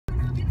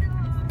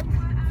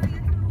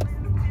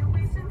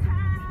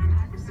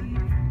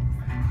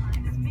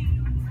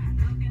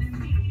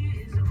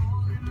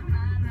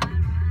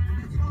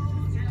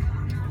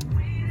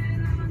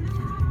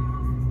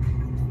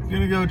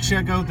gonna go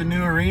check out the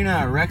new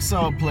arena,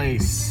 Rexall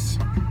Place.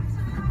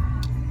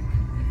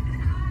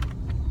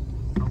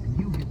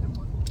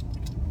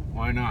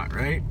 Why not,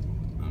 right?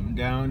 I'm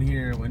down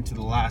here, went to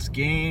the last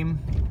game,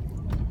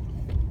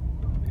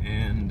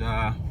 and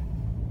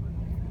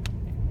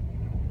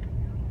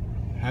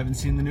haven't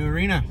seen the new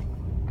arena.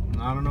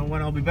 I don't know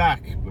when I'll be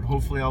back, but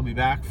hopefully I'll be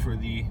back for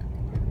the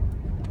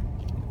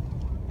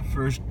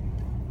first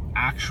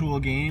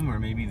actual game, or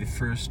maybe the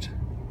first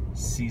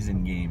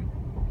season game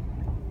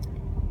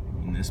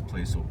when this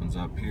place opens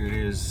up. Here it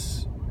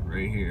is,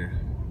 right here.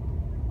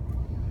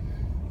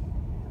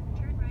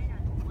 Turn right on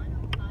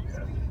 105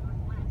 Street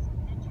Northwest,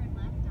 then turn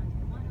left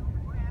onto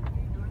 104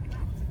 Avenue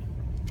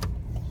Northwest.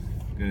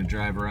 I'm gonna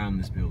drive around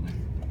this building.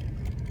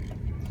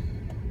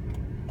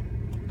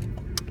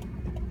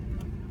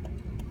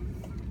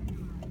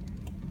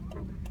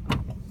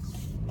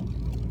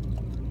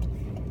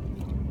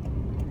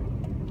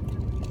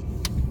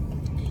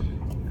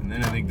 And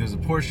then I think there's a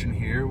portion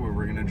here where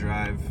we're gonna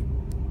drive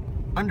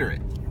under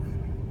it.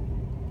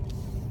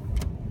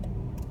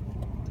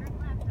 Turn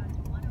left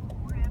onto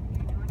 104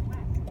 Avenue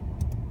Northwest.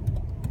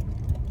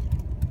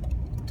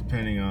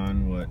 Depending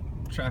on what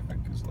traffic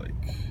is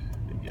like,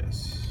 I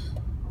guess.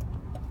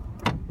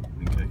 I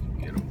think I can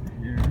get over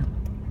here.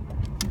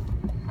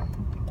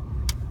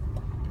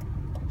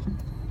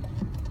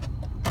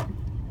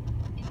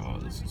 Oh,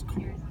 this is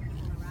cool.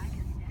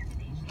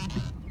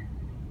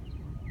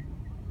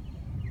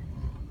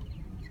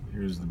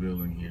 Here's the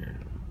building here.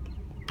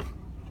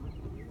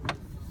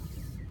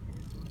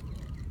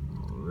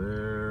 All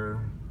there,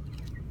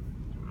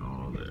 and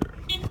all there.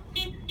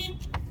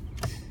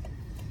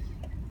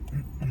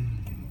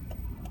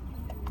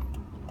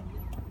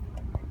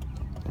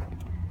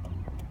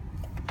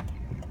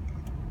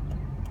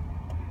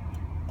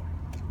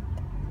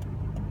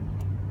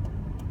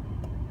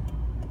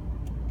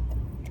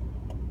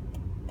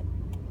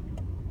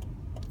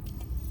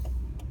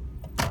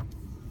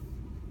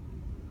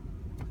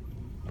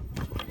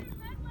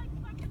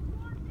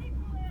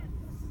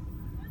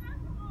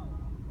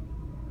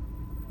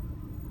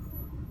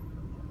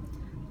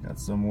 Got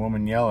some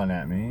woman yelling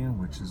at me,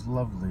 which is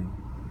lovely.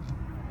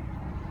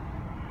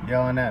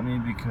 Yelling at me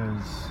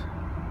because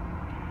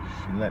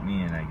she let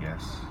me in, I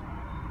guess.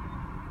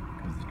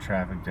 Because the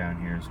traffic down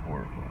here is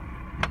horrible,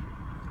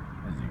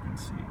 as you can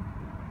see.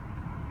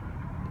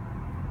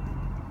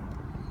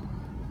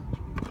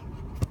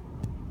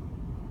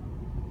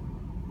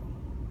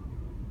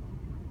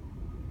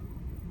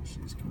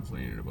 She's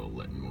complaining about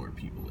letting more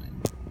people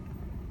in.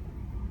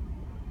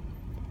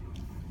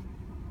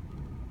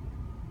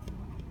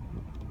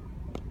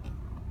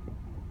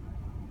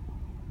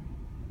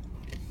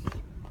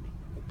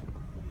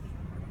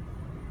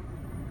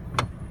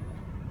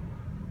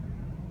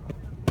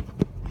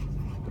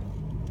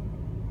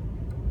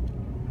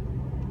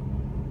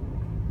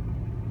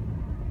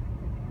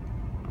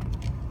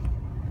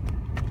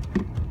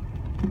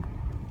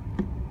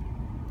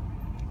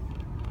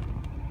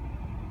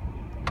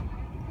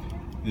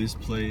 This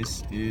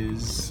place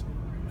is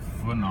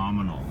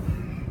phenomenal.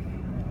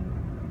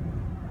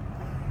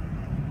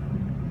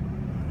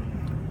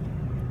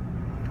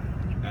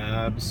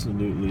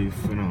 Absolutely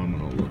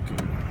phenomenal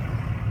looking.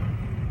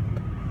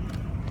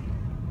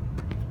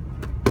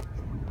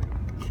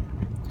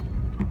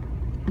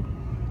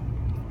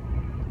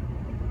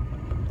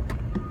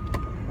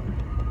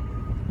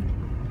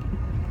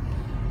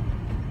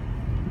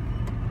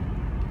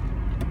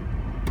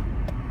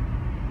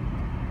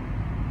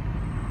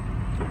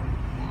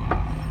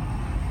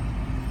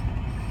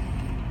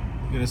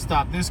 Gonna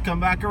stop this, come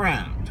back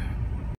around.